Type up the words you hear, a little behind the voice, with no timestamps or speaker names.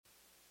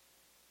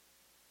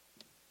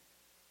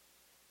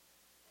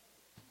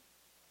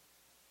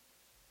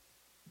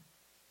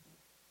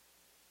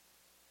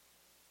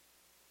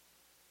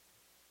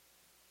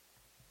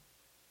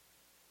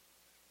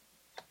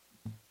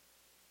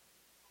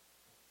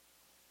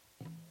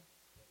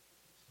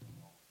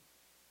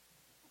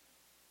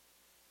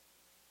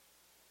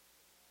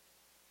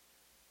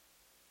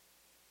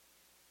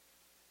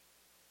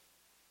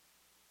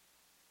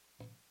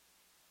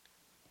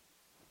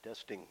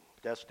Testing,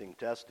 testing,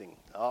 testing.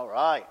 All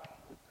right.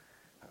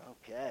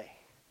 Okay.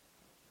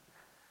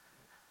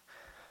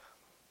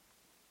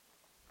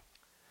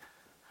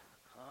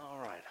 All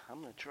right.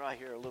 I'm going to try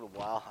here a little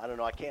while. I don't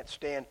know. I can't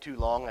stand too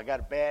long. I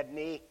got a bad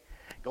knee.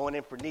 Going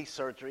in for knee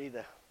surgery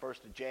the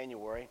 1st of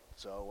January.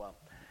 So,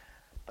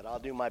 but I'll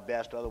do my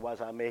best.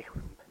 Otherwise, I may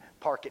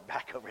park it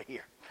back over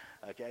here.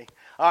 Okay.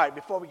 All right.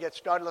 Before we get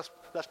started,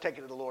 let's take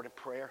it to the Lord in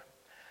prayer.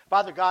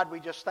 Father God, we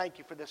just thank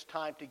you for this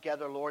time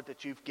together, Lord,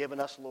 that you've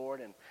given us,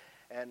 Lord.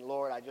 And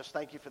Lord, I just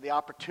thank you for the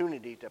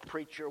opportunity to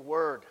preach your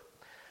word,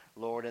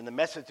 Lord, and the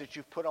message that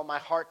you've put on my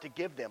heart to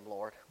give them,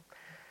 Lord.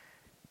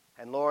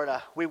 And Lord,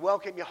 we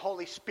welcome your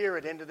Holy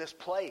Spirit into this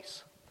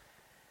place.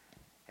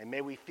 And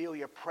may we feel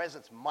your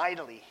presence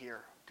mightily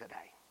here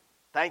today.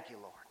 Thank you,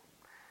 Lord.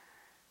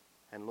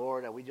 And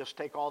Lord, we just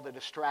take all the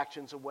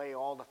distractions away,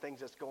 all the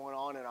things that's going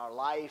on in our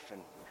life.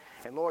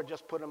 And Lord,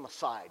 just put them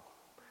aside.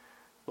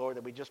 Lord,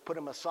 that we just put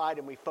them aside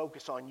and we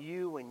focus on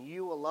you and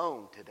you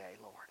alone today,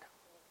 Lord.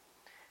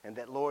 And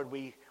that, Lord,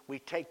 we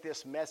take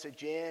this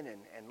message in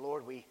and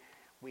Lord, we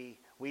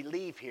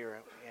leave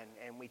here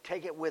and we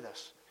take it with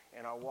us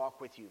in our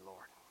walk with you,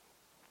 Lord.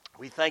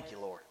 We thank you,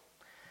 Lord.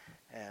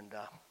 And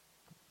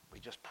we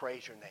just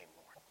praise your name,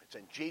 Lord. It's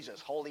in Jesus'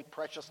 holy,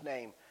 precious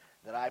name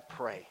that I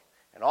pray.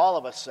 And all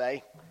of us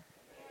say,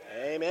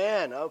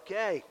 Amen.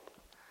 Okay.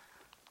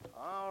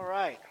 All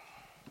right.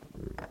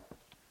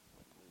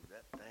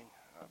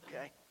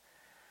 Okay.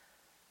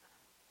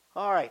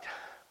 All right.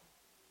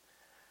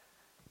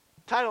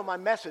 The title of my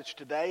message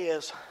today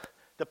is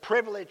The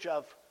Privilege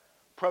of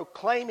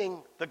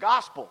Proclaiming the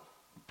Gospel.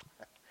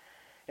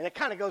 And it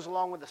kind of goes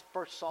along with the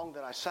first song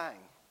that I sang.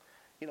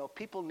 You know,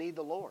 people need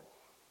the Lord.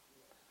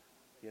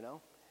 You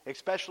know,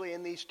 especially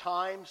in these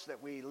times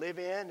that we live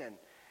in, and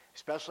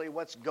especially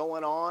what's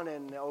going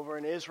on over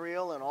in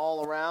Israel and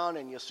all around,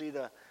 and you see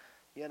the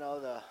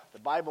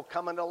Bible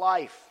coming to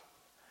life.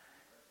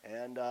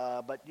 And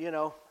but you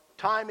know,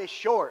 time is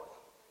short.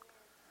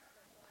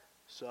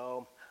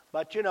 So,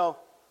 but you know,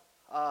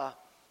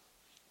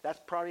 that's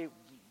probably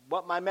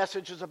what my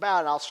message is about.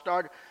 And I'll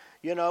start,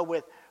 you know,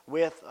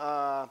 with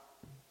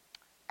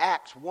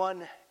Acts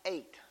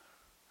 1:8.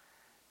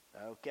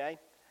 Okay,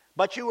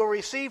 but you will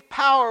receive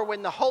power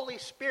when the Holy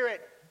Spirit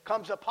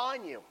comes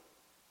upon you,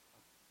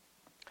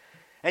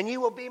 and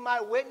you will be my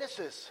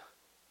witnesses,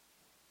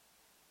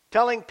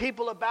 telling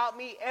people about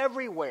me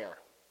everywhere.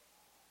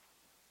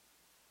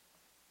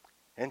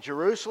 In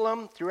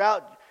Jerusalem,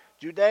 throughout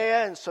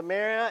Judea and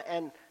Samaria,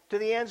 and to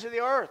the ends of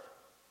the earth.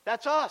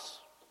 That's us.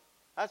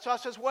 That's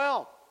us as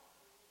well.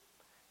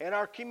 In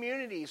our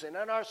communities and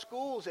in our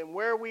schools and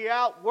where we're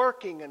out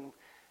working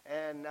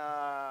and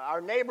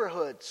our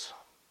neighborhoods.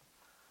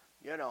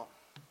 You know.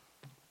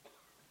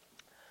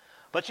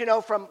 But you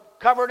know, from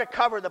cover to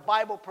cover, the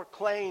Bible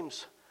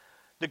proclaims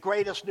the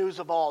greatest news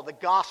of all, the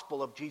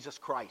gospel of Jesus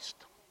Christ.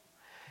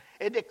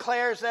 It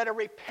declares that a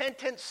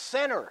repentant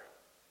sinner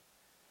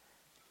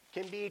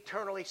can be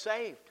eternally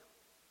saved.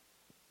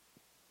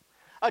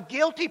 A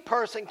guilty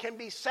person can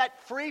be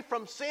set free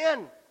from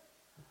sin.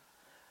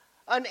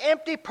 An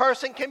empty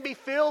person can be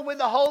filled with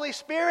the Holy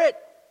Spirit.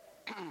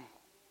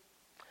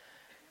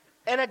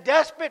 And a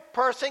desperate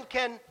person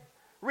can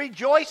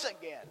rejoice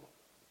again.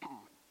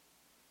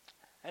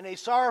 And a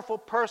sorrowful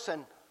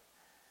person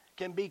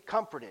can be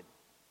comforted.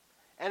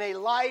 And a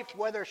life,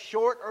 whether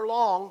short or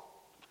long,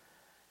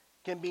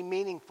 can be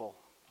meaningful.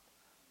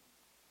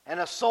 And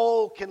a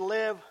soul can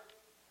live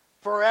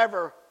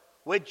forever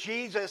with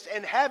Jesus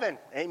in heaven.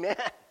 Amen.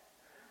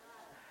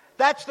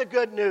 That's the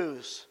good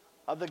news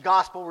of the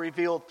gospel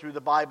revealed through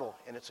the Bible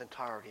in its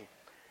entirety.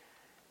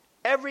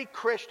 Every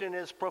Christian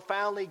is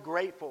profoundly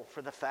grateful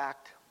for the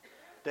fact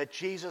that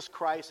Jesus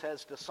Christ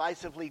has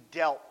decisively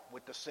dealt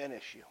with the sin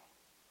issue.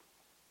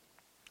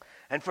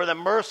 And for the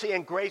mercy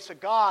and grace of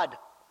God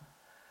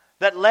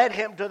that led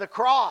him to the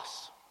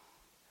cross.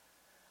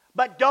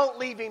 But don't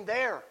leave him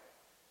there.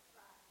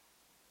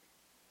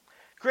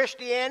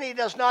 Christianity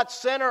does not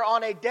center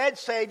on a dead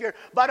Savior,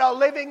 but a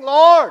living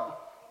Lord. Amen.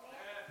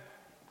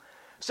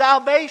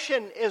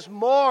 Salvation is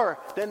more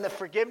than the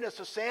forgiveness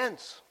of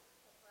sins.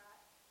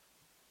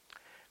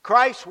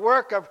 Christ's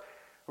work of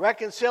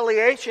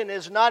reconciliation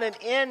is not an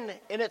end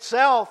in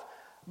itself,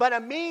 but a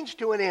means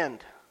to an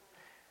end.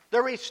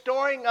 The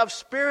restoring of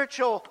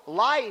spiritual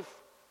life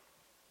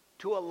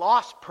to a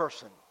lost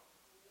person.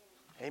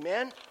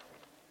 Amen?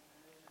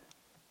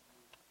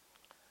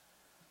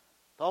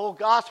 The whole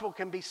gospel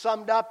can be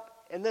summed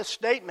up in this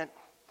statement.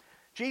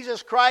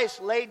 Jesus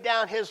Christ laid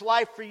down his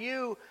life for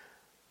you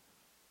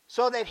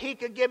so that he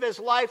could give his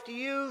life to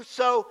you,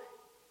 so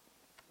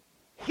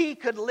he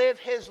could live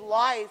his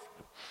life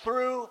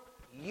through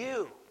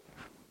you.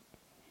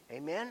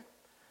 Amen?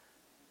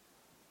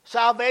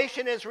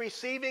 Salvation is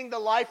receiving the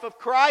life of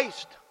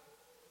Christ.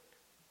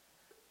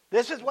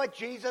 This is what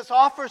Jesus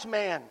offers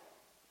man.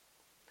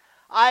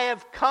 I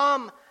have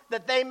come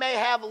that they may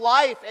have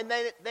life and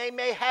they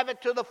may have it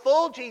to the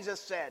full, Jesus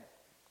said.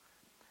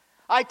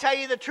 I tell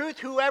you the truth,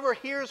 whoever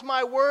hears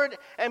my word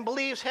and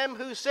believes him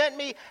who sent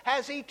me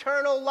has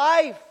eternal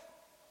life.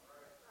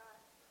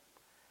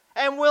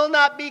 and will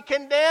not be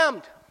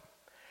condemned.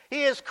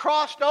 He is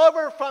crossed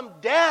over from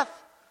death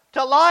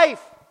to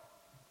life.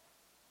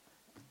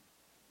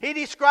 He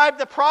described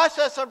the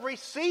process of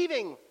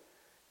receiving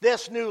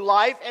this new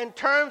life in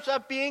terms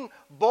of being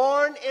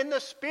born in the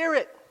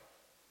Spirit.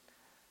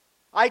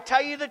 I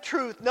tell you the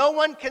truth, no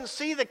one can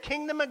see the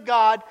kingdom of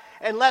God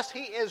unless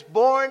he is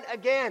born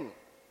again.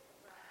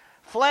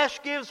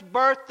 Flesh gives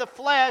birth to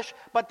flesh,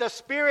 but the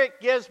Spirit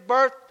gives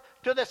birth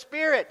to the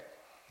Spirit.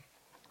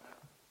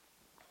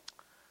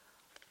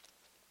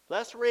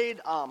 Let's read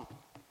 1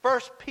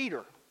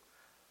 Peter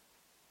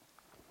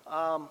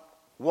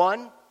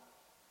 1,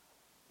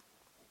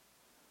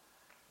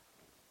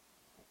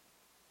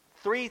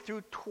 3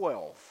 through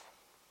 12.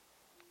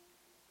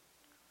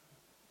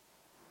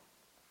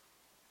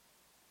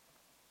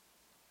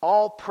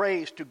 All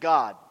praise to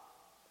God,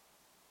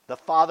 the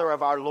Father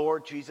of our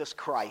Lord Jesus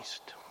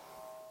Christ.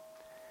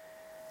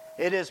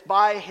 It is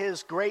by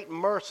His great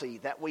mercy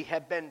that we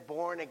have been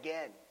born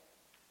again.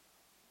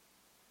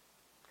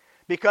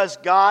 Because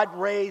God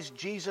raised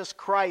Jesus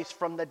Christ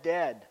from the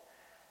dead.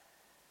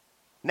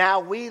 Now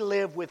we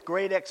live with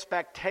great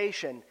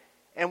expectation,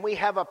 and we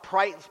have a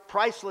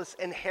priceless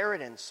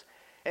inheritance.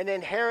 An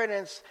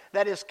inheritance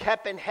that is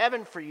kept in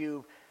heaven for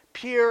you,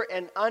 pure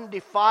and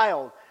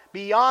undefiled,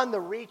 beyond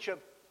the reach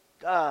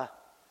of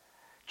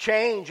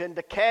change and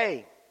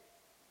decay.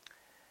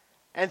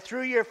 And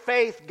through your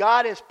faith,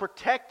 God is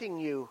protecting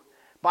you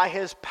by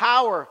His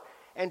power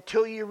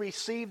until you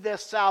receive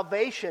this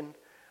salvation,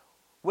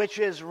 which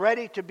is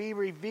ready to be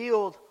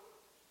revealed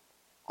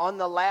on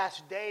the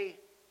last day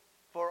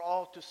for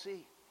all to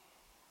see.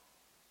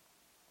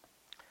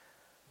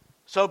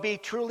 So be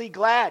truly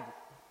glad.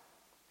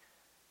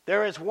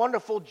 There is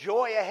wonderful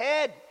joy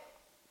ahead.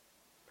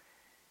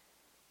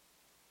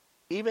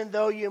 Even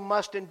though you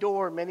must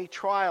endure many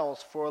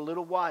trials for a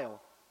little while,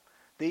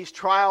 these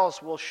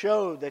trials will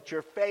show that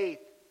your faith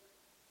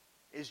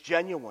is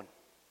genuine.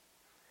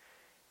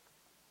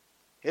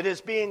 It is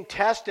being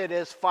tested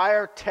as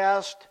fire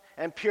tests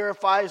and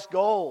purifies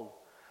gold,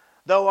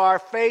 though our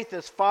faith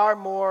is far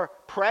more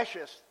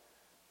precious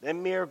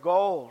than mere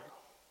gold.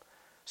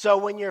 So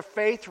when your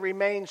faith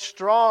remains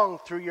strong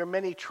through your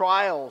many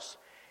trials,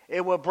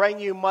 it will bring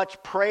you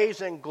much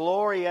praise and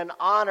glory and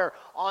honor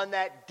on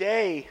that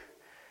day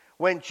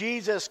when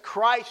Jesus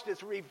Christ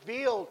is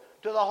revealed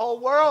to the whole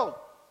world.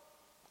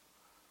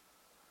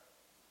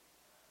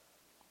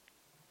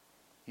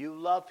 You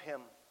love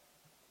Him,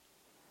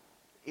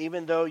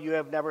 even though you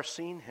have never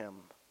seen Him.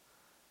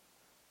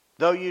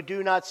 Though you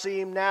do not see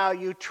Him now,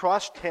 you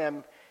trust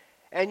Him,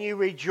 and you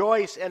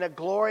rejoice in a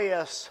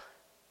glorious,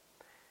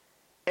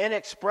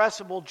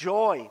 inexpressible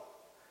joy.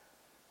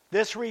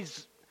 This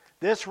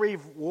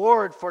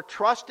reward for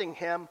trusting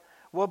Him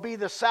will be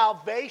the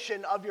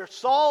salvation of your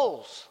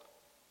souls.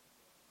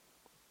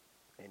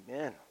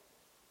 Amen.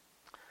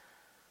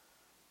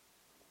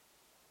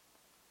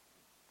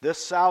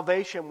 This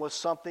salvation was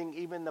something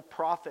even the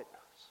prophets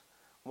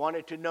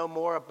wanted to know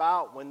more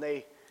about when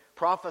they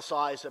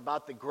prophesied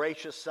about the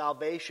gracious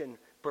salvation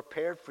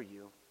prepared for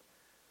you.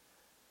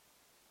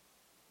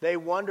 They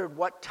wondered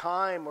what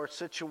time or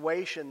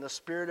situation the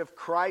Spirit of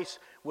Christ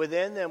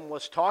within them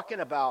was talking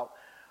about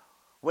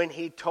when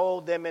He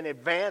told them in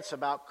advance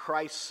about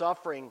Christ's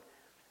suffering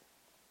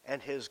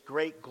and His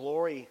great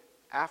glory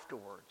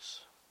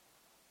afterwards.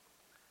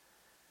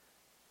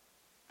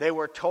 They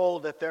were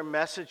told that their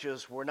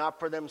messages were not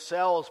for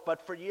themselves,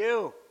 but for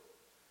you.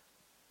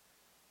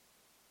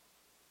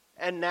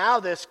 And now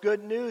this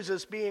good news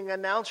is being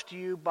announced to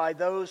you by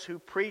those who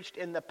preached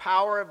in the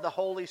power of the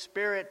Holy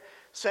Spirit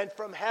sent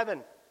from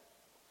heaven.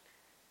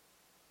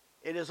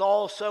 It is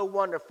all so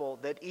wonderful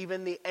that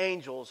even the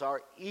angels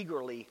are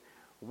eagerly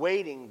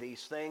waiting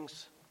these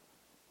things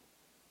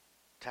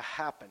to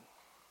happen.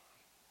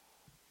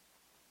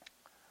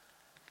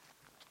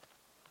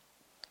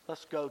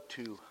 Let's go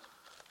to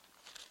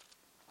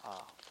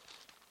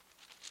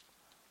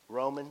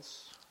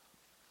Romans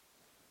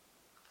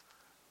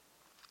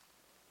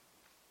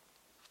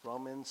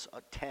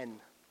 10,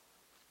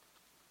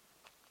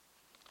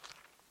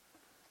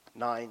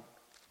 9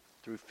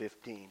 through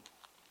 15.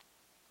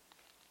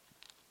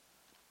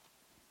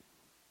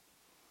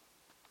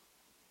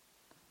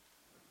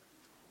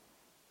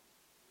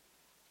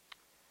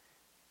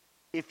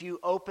 If you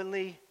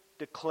openly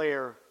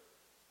declare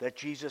that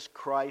Jesus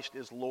Christ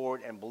is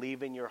Lord and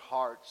believe in your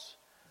hearts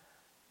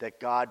that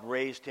God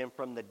raised Him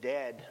from the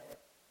dead,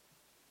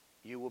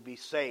 you will be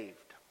saved.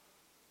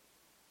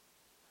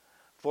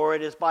 For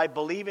it is by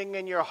believing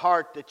in your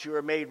heart that you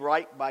are made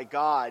right by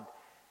God,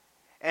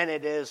 and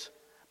it is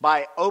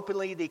by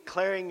openly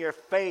declaring your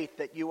faith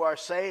that you are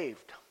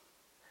saved.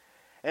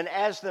 And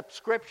as the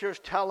Scriptures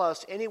tell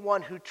us,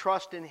 anyone who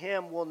trusts in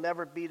Him will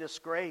never be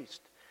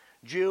disgraced.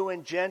 Jew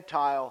and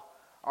Gentile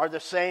are the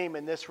same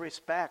in this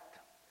respect.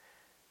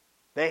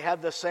 They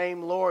have the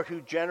same Lord who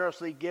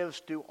generously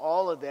gives to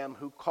all of them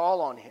who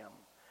call on Him.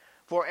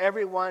 For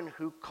everyone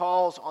who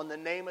calls on the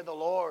name of the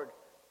Lord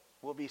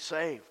will be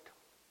saved.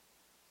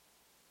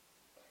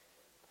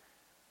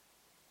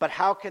 But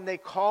how can they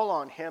call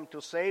on him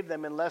to save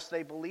them unless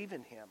they believe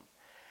in him?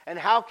 And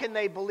how can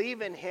they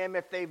believe in him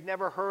if they've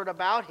never heard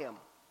about him?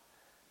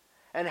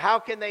 And how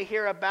can they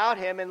hear about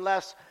him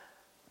unless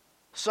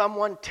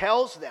someone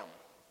tells them?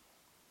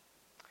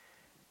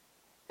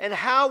 And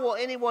how will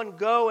anyone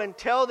go and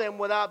tell them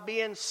without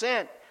being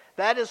sent?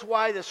 That is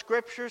why the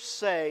scriptures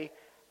say,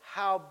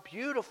 how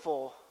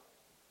beautiful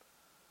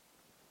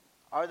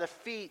are the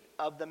feet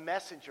of the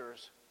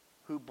messengers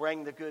who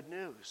bring the good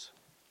news.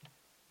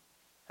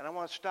 And I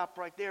want to stop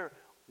right there.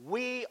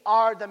 We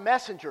are the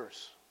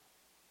messengers.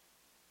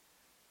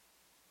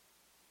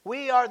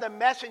 We are the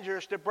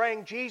messengers to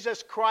bring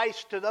Jesus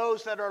Christ to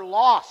those that are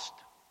lost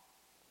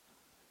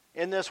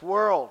in this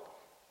world.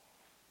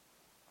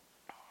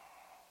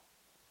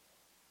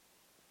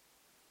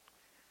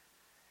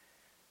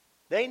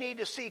 They need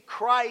to see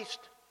Christ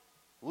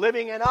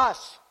living in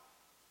us.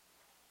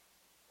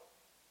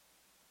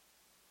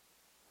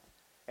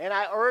 And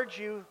I urge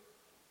you,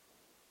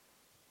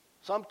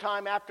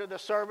 sometime after the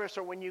service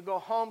or when you go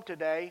home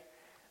today,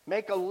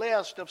 make a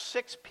list of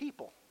 6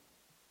 people.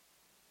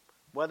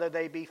 Whether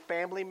they be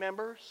family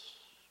members,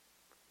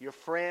 your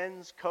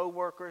friends,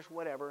 co-workers,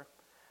 whatever.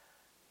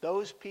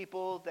 Those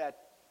people that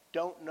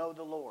don't know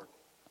the Lord.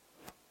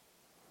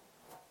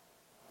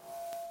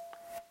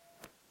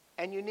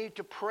 And you need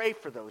to pray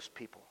for those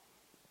people.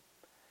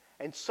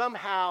 And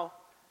somehow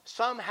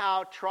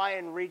try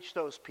and reach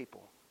those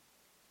people.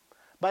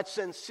 But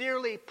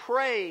sincerely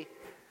pray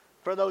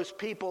for those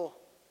people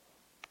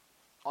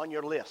on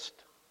your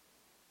list.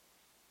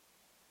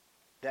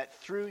 That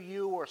through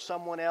you or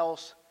someone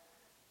else,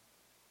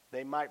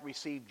 they might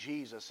receive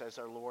Jesus as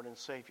their Lord and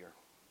Savior.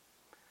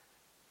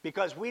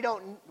 Because we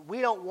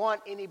don't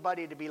want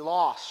anybody to be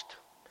lost,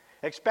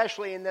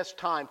 especially in this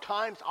time.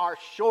 Times are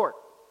short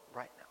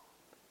right now.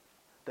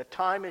 The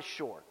time is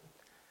short.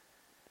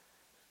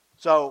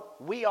 So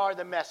we are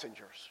the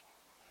messengers.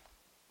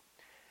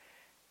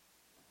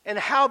 And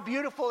how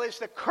beautiful is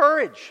the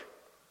courage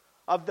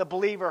of the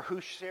believer who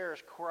shares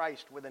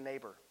Christ with a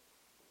neighbor.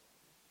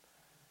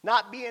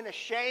 Not being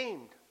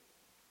ashamed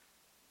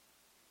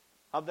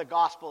of the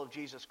gospel of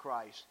Jesus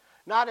Christ.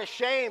 Not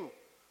ashamed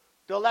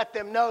to let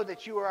them know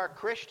that you are a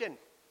Christian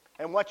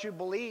and what you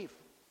believe.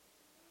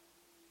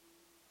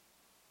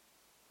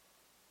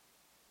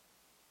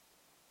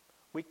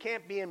 We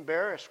can't be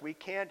embarrassed. We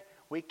can't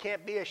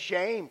be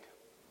ashamed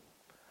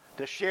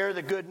to share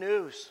the good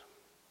news.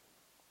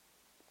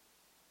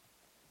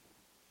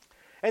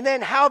 And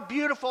then how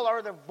beautiful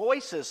are the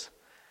voices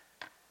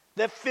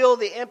that fill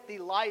the empty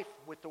life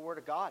with the Word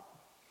of God.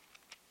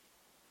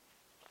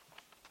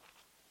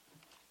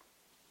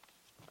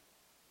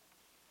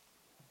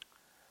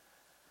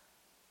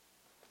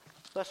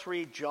 Let's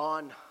read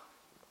John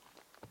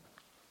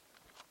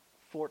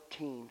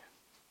 14,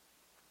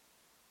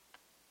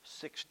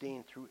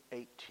 16 through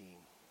 18.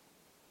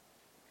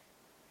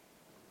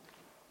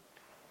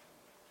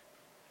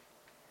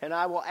 And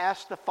I will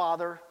ask the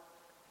Father,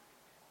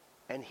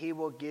 and He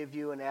will give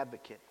you an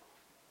advocate.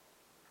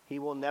 He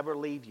will never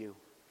leave you.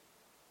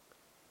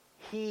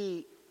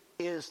 He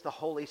is the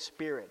Holy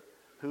Spirit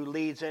who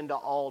leads into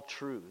all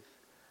truth.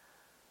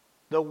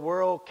 The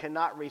world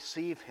cannot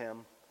receive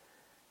Him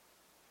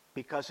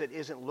because it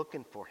isn't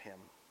looking for Him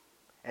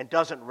and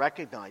doesn't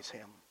recognize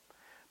Him.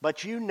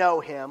 But you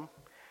know Him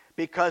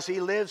because He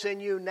lives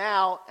in you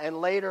now and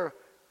later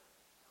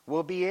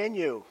will be in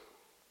you.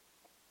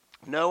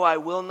 No, I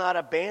will not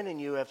abandon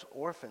you as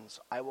orphans.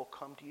 I will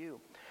come to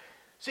you.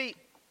 See,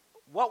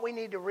 what we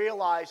need to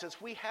realize is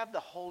we have the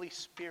Holy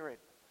Spirit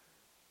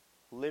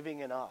living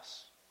in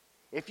us.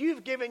 If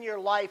you've given your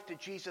life to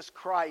Jesus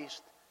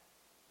Christ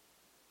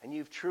and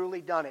you've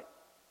truly done it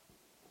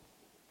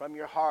from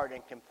your heart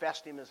and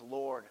confessed Him as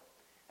Lord,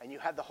 and you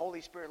have the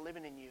Holy Spirit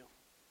living in you,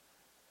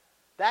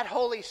 that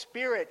Holy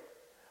Spirit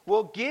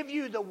will give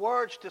you the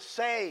words to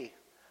say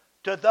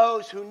to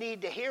those who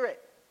need to hear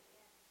it.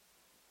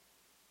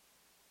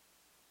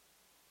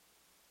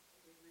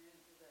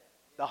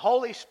 The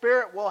Holy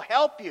Spirit will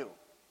help you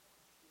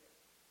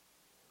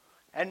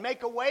and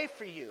make a way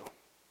for you.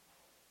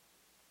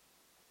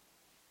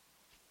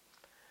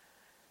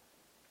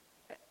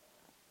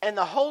 And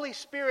the Holy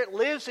Spirit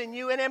lives in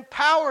you and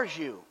empowers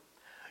you.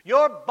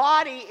 Your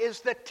body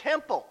is the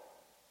temple.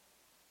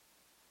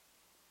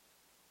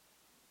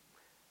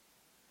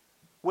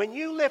 When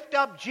you lift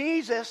up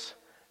Jesus,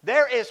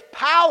 there is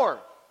power.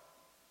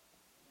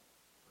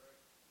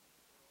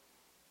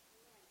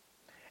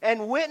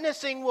 And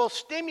witnessing will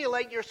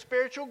stimulate your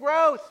spiritual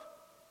growth.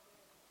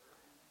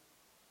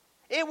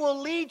 It will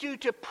lead you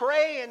to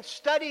pray and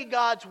study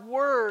God's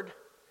Word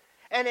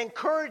and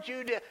encourage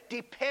you to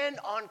depend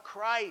on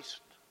Christ.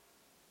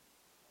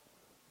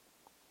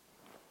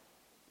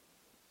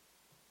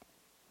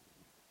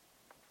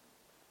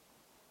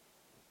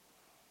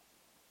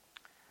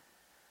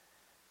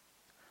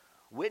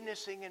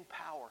 Witnessing in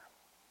power.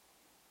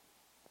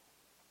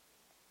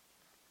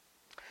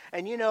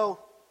 And you know,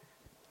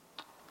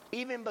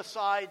 even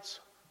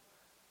besides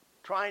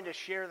trying to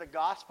share the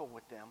gospel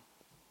with them,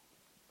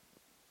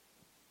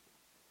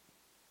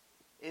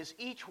 is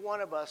each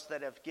one of us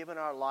that have given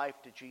our life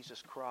to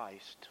Jesus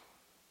Christ,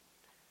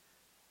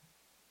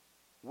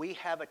 we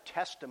have a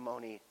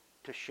testimony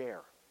to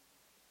share.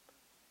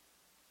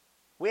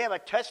 We have a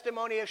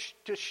testimony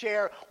to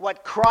share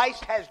what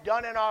Christ has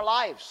done in our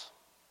lives.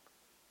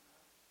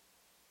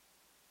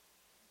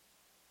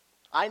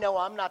 I know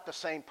I'm not the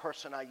same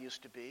person I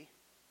used to be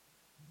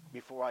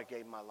before I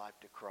gave my life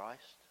to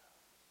Christ.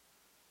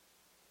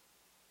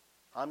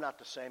 I'm not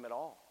the same at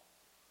all.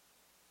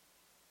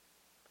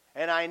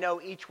 And I know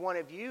each one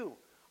of you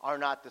are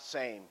not the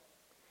same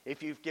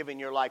if you've given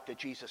your life to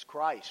Jesus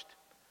Christ.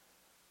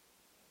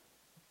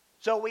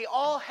 So we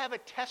all have a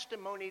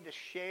testimony to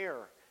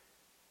share,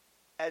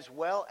 as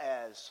well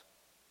as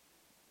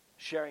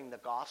sharing the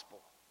gospel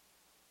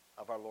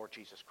of our Lord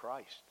Jesus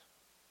Christ.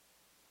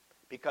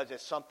 Because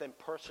it's something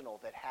personal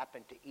that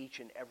happened to each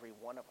and every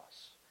one of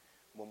us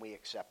when we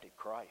accepted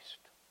Christ.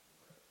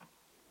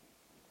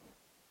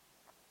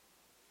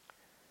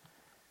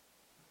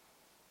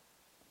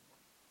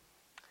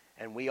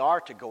 And we are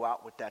to go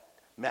out with that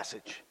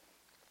message.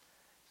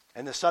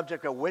 And the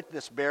subject of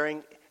witness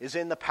bearing is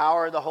in the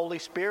power of the Holy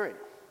Spirit.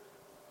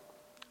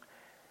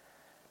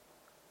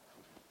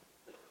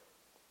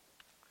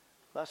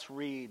 Let's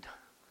read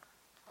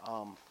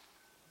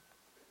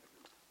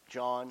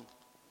John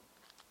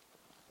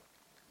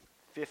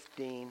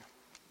 15,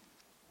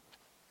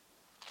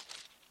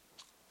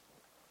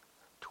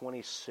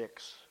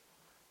 26,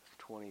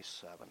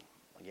 27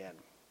 again.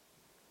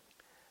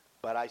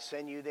 But I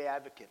send you the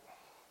advocate,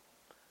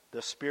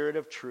 the Spirit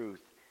of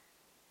truth.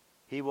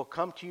 He will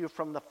come to you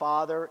from the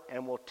Father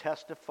and will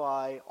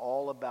testify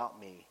all about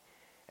me.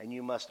 And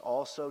you must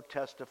also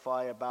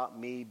testify about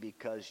me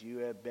because you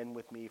have been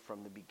with me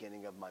from the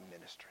beginning of my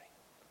ministry.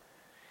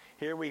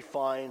 Here we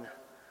find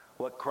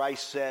what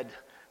Christ said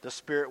the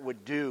Spirit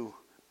would do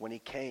when he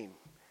came.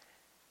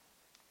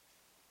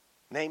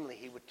 Namely,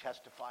 he would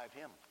testify of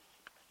him.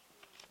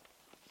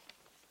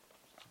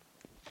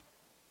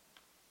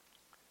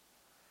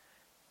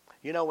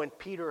 You know, when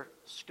Peter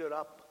stood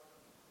up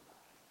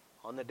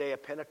on the day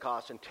of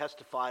Pentecost and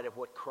testified of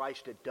what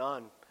Christ had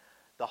done,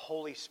 the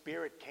Holy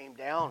Spirit came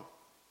down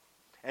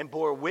and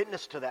bore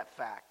witness to that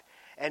fact.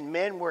 And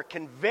men were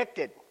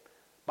convicted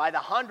by the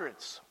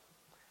hundreds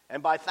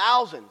and by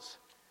thousands.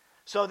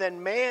 So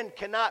then man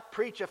cannot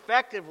preach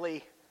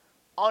effectively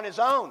on his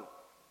own.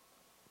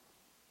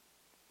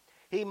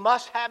 He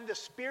must have the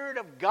Spirit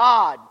of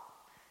God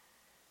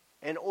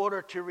in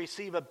order to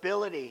receive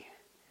ability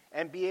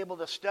and be able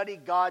to study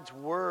God's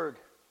Word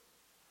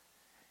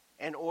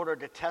in order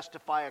to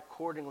testify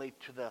accordingly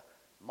to the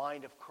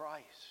mind of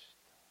Christ.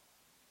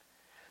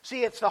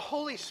 See, it's the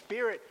Holy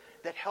Spirit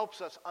that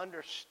helps us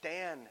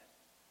understand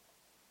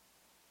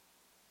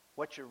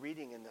what you're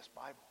reading in this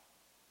Bible.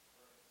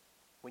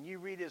 When you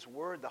read His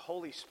Word, the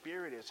Holy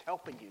Spirit is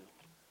helping you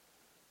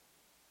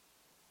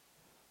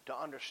to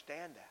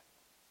understand that.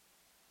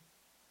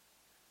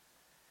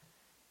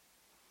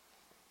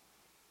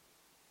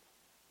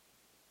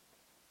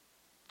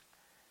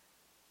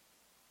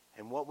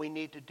 And what we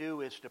need to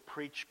do is to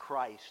preach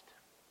Christ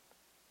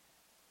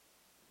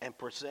and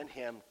present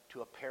Him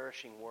to a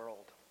perishing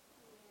world.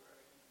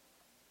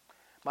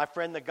 My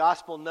friend, the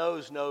gospel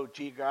knows no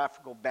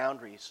geographical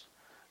boundaries,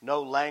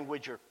 no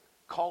language or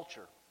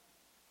culture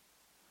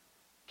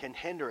can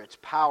hinder its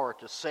power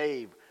to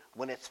save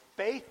when it's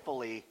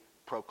faithfully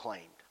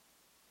proclaimed.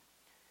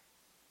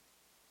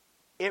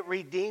 It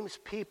redeems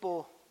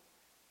people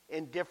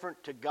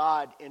indifferent to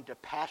God into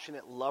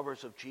passionate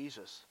lovers of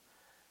Jesus.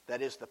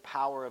 That is the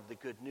power of the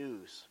good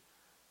news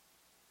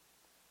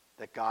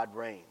that God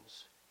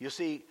reigns. You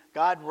see,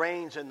 God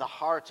reigns in the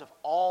hearts of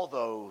all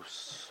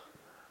those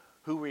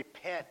who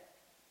repent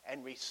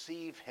and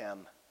receive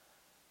Him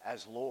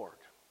as Lord.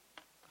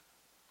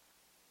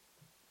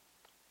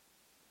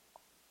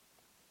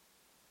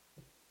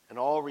 And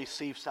all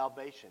receive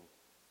salvation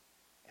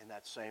in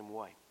that same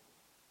way.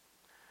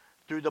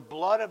 Through the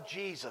blood of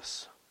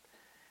Jesus,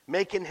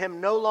 making Him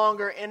no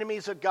longer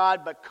enemies of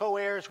God, but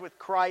co-heirs with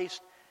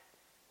Christ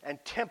and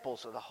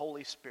temples of the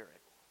Holy Spirit.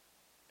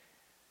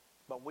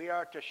 But we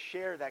are to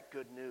share that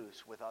good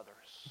news with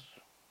others.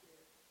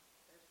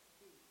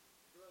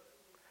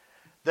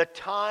 The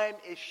time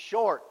is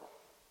short.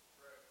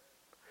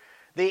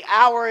 The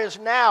hour is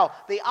now.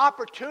 The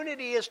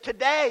opportunity is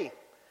today.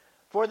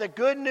 For the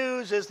good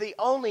news is the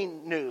only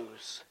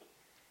news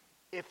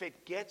if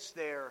it gets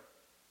there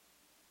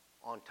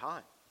on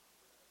time.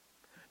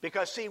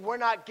 Because, see, we're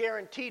not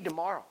guaranteed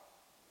tomorrow.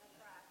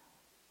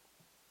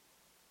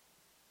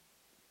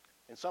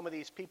 And some of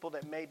these people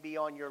that may be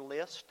on your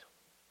list,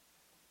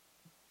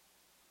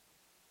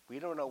 we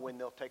don't know when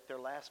they'll take their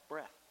last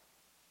breath.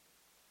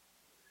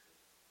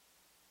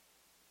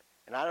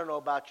 And I don't know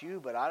about you,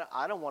 but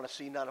I don't want to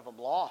see none of them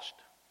lost.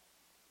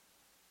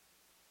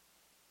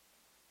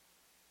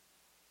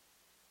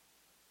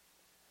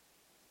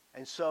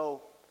 And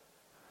so,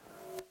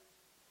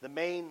 the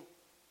main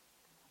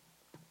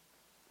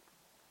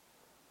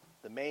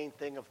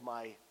thing of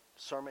my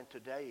sermon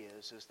today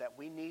is that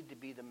we need to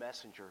be the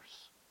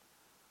messengers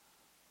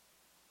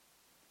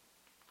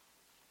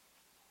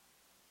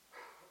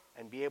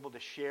and be able to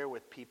share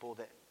with people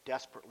that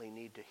desperately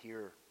need to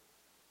hear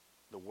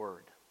the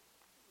word.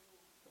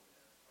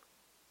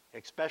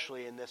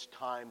 Especially in this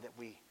time that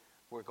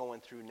we're going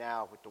through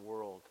now with the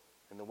world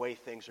and the way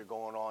things are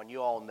going on.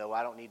 You all know,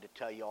 I don't need to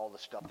tell you all the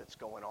stuff that's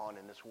going on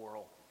in this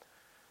world.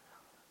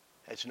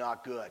 It's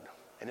not good,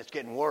 and it's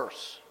getting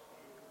worse.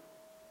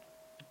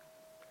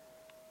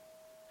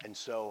 And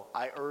so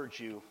I urge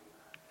you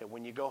that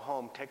when you go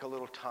home, take a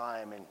little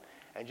time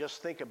and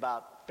just think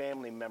about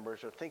family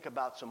members, or think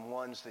about some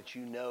ones that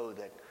you know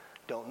that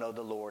don't know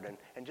the Lord,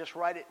 and just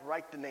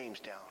write the names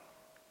down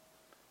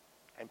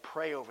and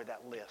pray over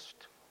that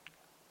list.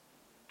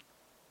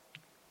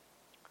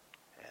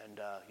 And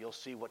you'll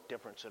see what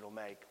difference it'll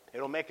make.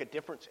 It'll make a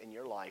difference in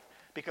your life.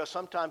 Because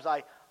sometimes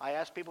I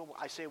ask people,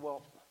 I say,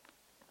 well,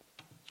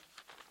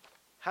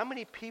 how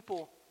many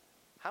people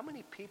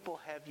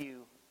have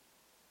you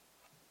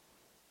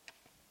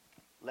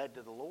led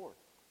to the Lord?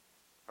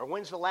 Or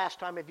when's the last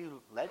time have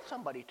you led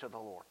somebody to the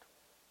Lord?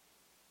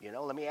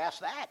 Let me ask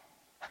that.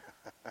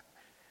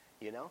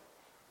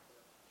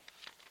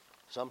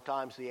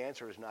 Sometimes the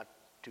answer is not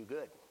too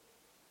good.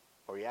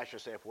 Or you ask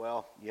yourself,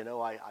 well,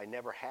 I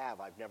never have.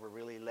 I've never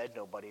really led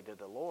nobody to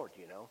the Lord,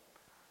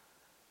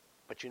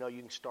 But you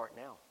can start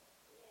now.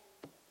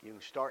 You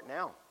can start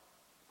now.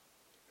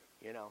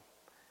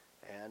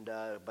 And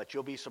but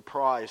you'll be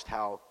surprised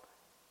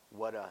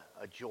what a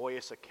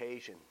joyous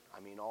occasion. I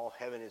mean, all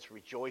heaven is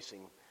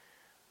rejoicing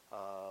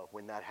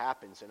when that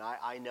happens. And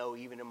I know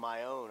even in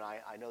my own,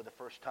 I know the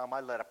first time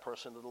I led a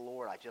person to the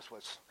Lord, I just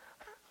was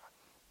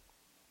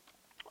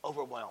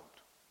overwhelmed.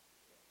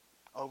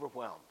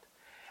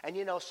 And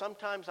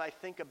sometimes I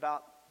think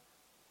about,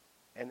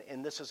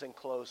 and this is in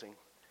closing,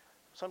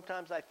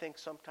 sometimes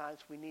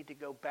we need to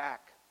go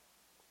back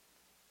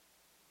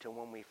to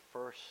when we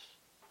first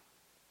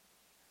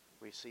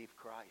received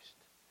Christ.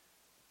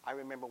 I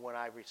remember when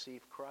I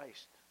received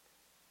Christ,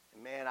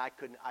 man, I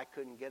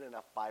couldn't get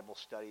enough Bible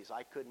studies.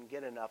 I couldn't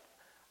get enough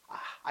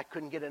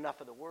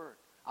of the Word.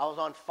 I was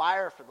on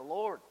fire for the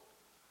Lord.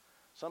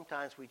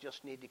 Sometimes we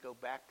just need to go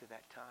back to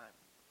that time.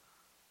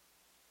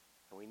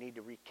 And we need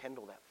to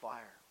rekindle that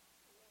fire.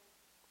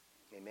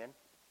 Amen?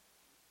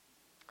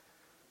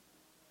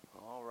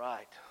 All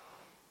right.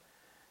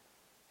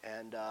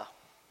 And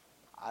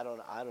I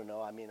don't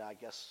know. I mean, I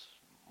guess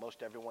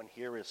most everyone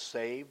here is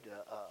saved.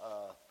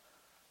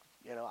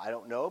 I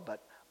don't know,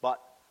 but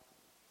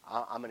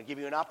I'm going to give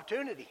you an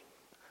opportunity.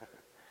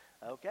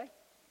 Okay?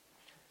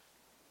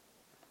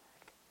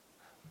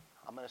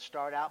 I'm going to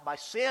start out by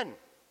sin.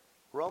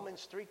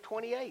 Romans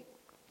 3:28.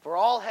 For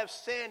all have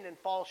sinned and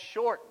fall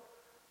short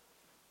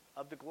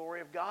of the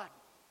glory of God.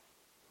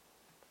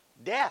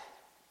 Death.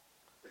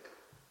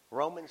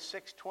 Romans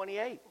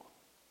 6:28.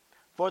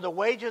 For the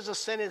wages of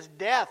sin is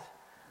death,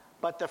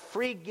 but the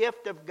free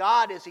gift of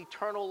God is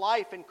eternal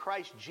life in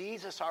Christ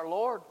Jesus our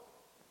Lord.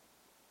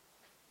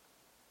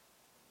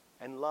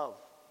 And love.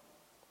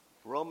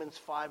 Romans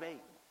 5:8.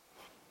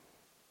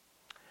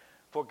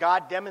 For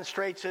God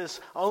demonstrates His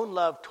own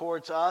love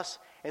towards us,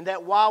 in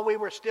that while we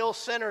were still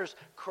sinners,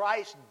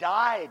 Christ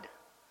died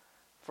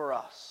for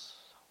us.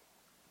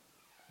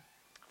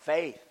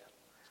 Faith.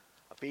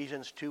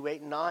 Ephesians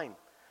 2:8 and 9.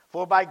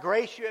 For by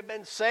grace you have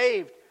been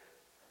saved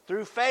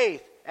through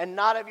faith, and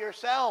not of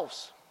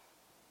yourselves.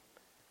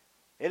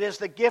 It is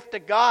the gift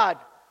of God,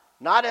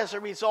 not as a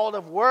result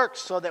of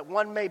works, so that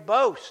one may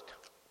boast.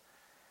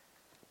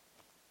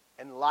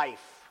 And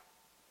life.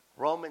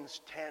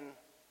 Romans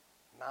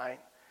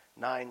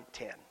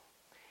 10:9-10.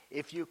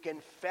 If you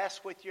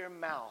confess with your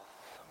mouth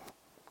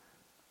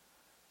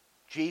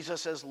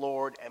Jesus as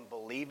Lord and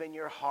believe in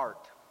your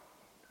heart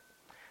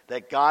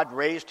that God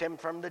raised Him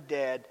from the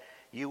dead,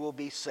 you will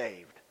be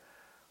saved.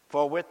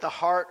 For with the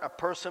heart a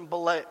person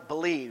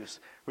believes,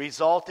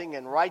 resulting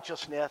in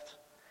righteousness,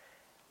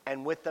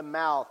 and with the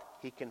mouth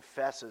he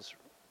confesses,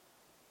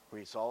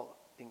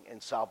 resulting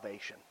in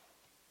salvation.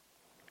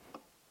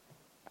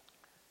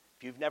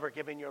 If you've never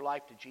given your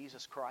life to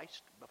Jesus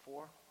Christ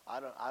before, I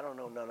don't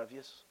know none of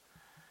you.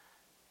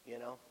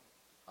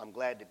 I'm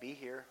glad to be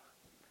here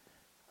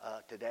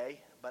today,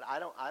 but I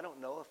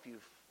don't know if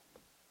you've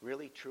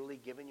really truly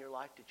given your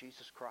life to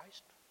Jesus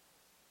Christ.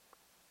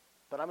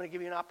 But I'm going to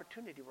give you an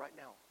opportunity right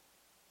now.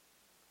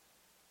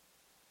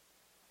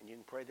 And you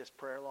can pray this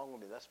prayer along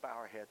with me. Let's bow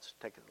our heads.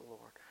 Take it to the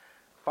Lord.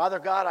 Father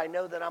God, I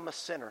know that I'm a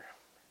sinner.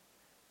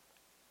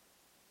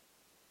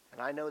 And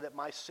I know that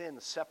my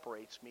sin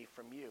separates me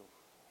from you.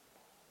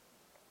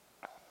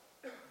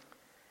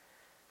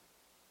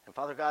 And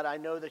Father God, I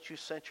know that you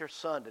sent your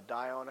Son to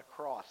die on a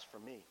cross for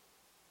me.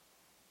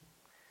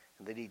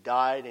 And that He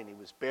died and He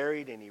was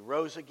buried and He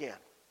rose again.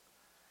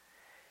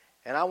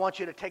 And I want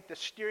you to take the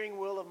steering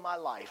wheel of my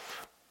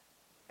life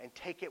and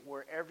take it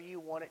wherever you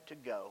want it to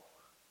go.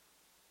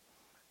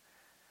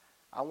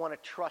 I want to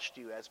trust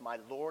you as my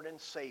Lord and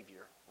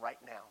Savior right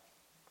now.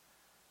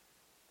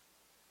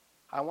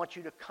 I want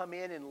you to come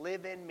in and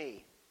live in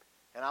me.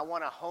 And I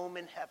want a home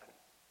in heaven.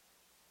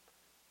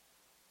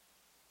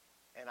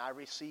 And I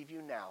receive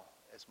you now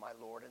as my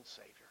Lord and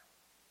Savior.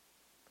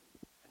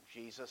 In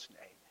Jesus'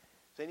 name.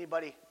 Does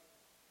anybody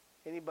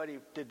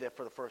did that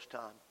for the first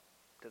time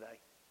today?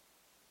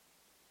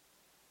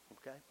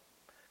 Okay?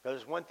 Because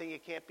there's one thing you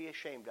can't be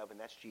ashamed of, and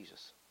that's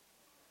Jesus.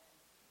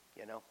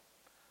 You know?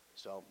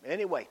 So,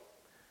 anyway,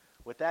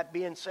 with that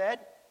being said,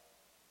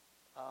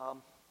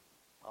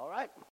 all right.